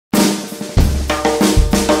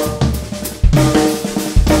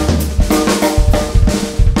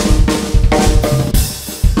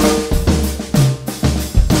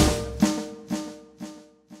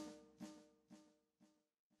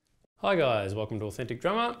Hi guys, welcome to Authentic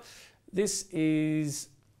Drummer. This is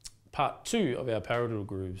part 2 of our Paradiddle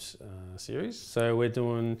Grooves series. So we're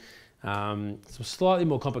doing some slightly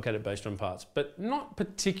more complicated bass drum parts, but not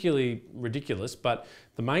particularly ridiculous. But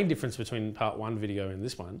the main difference between part 1 video and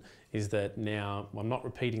this one is that now I'm not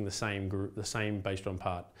repeating the same bass drum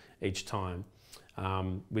part each time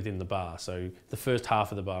within the bar. So the first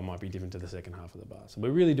half of the bar might be different to the second half of the bar. So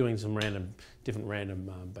we're really doing some different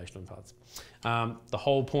random bass drum parts. The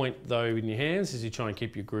whole point though in your hands is you try and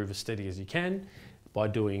keep your groove as steady as you can by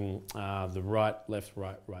doing the right, left,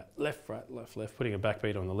 right, right, left, right, left, left, putting a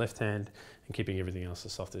backbeat on the left hand and keeping everything else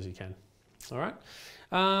as soft as you can. All right.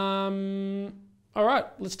 All right,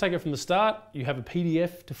 let's take it from the start. You have a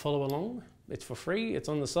PDF to follow along. It's for free, it's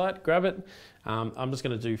on the site, grab it. I'm just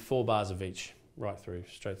gonna do 4 bars of each, right through,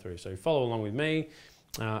 straight through. So follow along with me,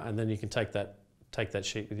 and then you can take that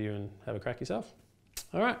sheet with you and have a crack yourself.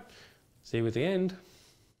 All right, see you at the end.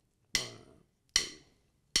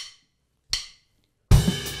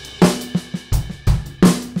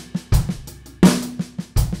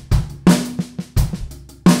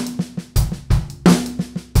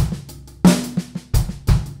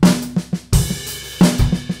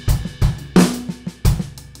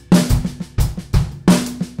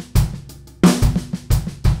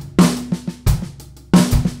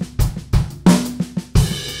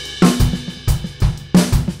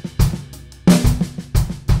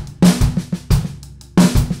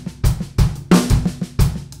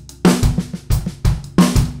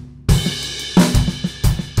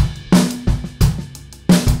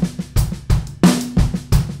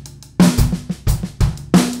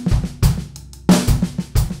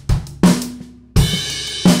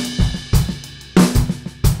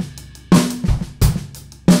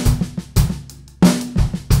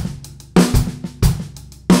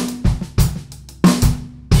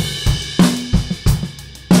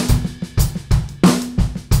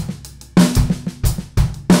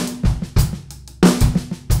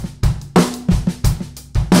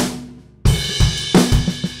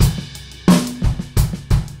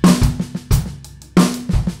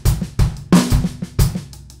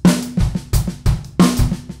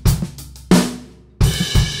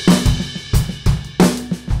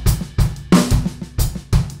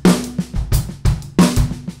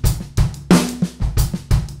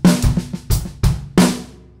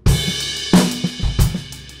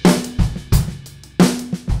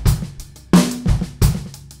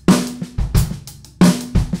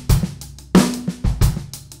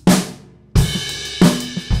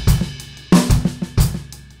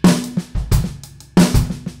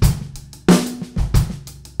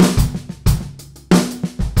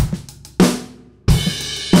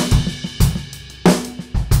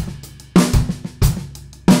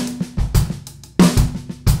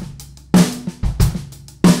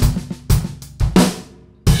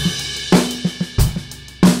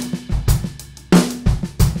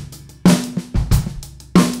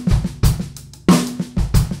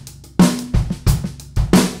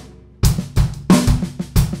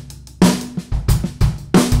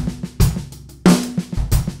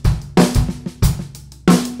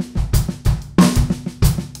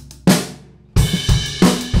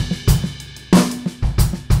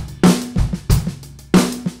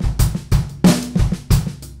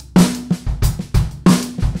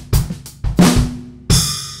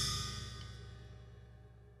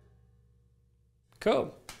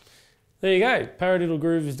 Cool. There you go. Paradiddle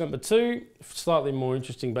Grooves is number 2. Slightly more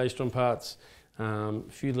interesting bass drum parts. A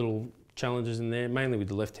few little challenges in there, mainly with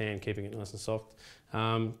the left hand, keeping it nice and soft.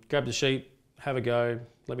 Grab the sheet, have a go.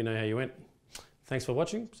 Let me know how you went. Thanks for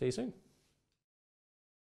watching. See you soon.